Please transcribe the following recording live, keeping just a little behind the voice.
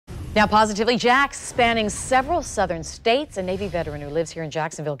Now, Positively Jax, spanning several southern states. A Navy veteran who lives here in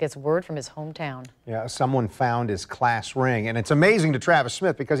Jacksonville gets word from his hometown. Yeah, someone found his class ring, and it's amazing to Travis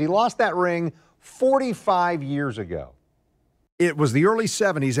Smith because he lost that ring 45 years ago. It was the early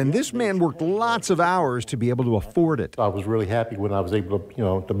 70s, and this man worked lots of hours to be able to afford it. I was really happy when I was able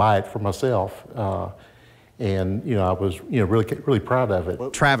to, to buy it for myself. And I was, really proud of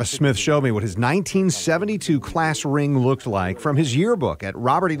it. Travis Smith showed me what his 1972 class ring looked like from his yearbook at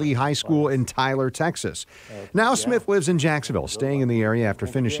Robert E. Lee High School in Tyler, Texas. Now Smith lives in Jacksonville, staying in the area after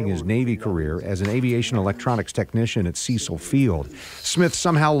finishing his Navy career as an aviation electronics technician at Cecil Field. Smith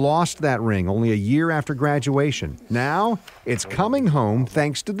somehow lost that ring only a year after graduation. Now it's coming home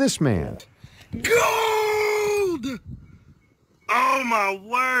thanks to this man. Gold! Oh my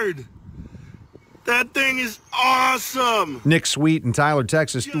word! That thing is awesome! Nick Sweet in Tyler,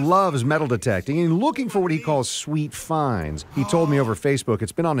 Texas loves metal detecting and looking for what he calls sweet finds. He told me over Facebook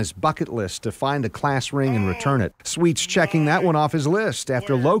it's been on his bucket list to find the class ring and return it. Sweet's checking that one off his list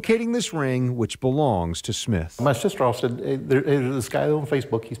after locating this ring, which belongs to Smith. My sister-in-law said, there's this guy on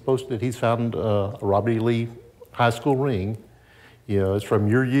Facebook, he's posted, he's found a Robert E. Lee High School ring. It's from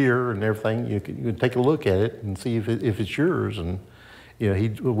your year and everything. You can take a look at it and see if it's yours. And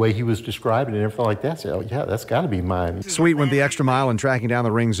the way he was describing it and everything like that, said, oh, yeah, that's got to be mine. Sweet went the extra mile in tracking down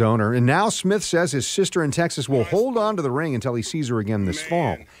the ring's owner, and now Smith says his sister in Texas will hold on to the ring until he sees her again this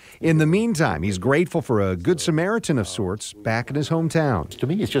fall. In the meantime, he's grateful for a good Samaritan of sorts back in his hometown. To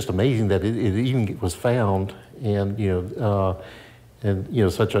me, it's just amazing that it even was found, and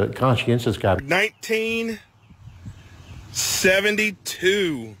such a conscientious guy.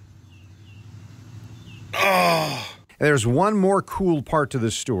 1972. Oh. There's one more cool part to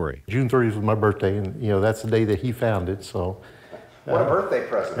this story. June 30th was my birthday, and that's the day that he found it. So, what a birthday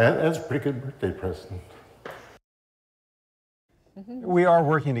present! That's a pretty good birthday present. We are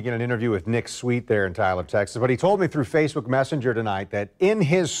working to get an interview with Nick Sweet there in Tyler, Texas, but he told me through Facebook Messenger tonight that in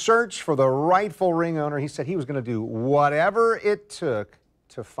his search for the rightful ring owner, he said he was going to do whatever it took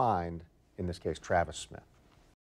to find, in this case, Travis Smith.